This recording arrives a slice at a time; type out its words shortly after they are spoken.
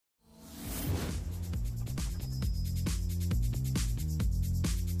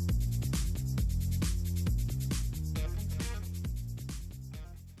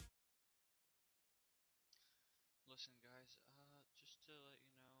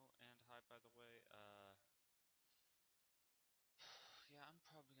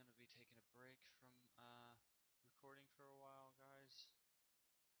taking a break from recording for a while, guys,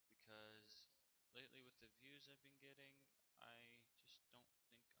 because lately with the views I've been getting, I just don't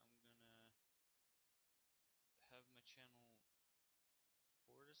think I'm gonna have my channel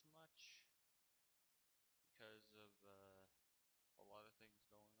record as much because of a lot of things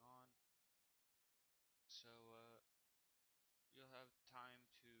going on. So you'll have time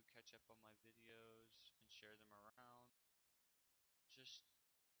to catch up on my videos and share them around. Just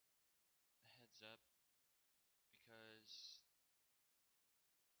a heads up, because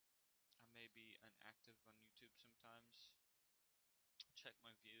I may be inactive on YouTube sometimes. Check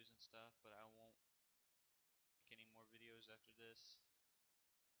my views and stuff, but I won't make any more videos after this.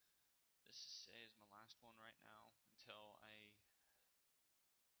 This is my last one right now until I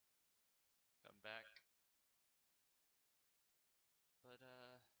come back. But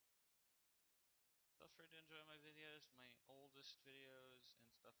feel free to enjoy my videos, my oldest videos and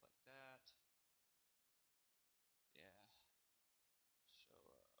stuff like that. Yeah. So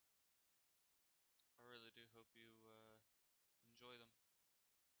I really do hope you enjoy them.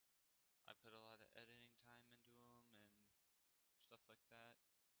 I put a lot of editing time into them and stuff like that.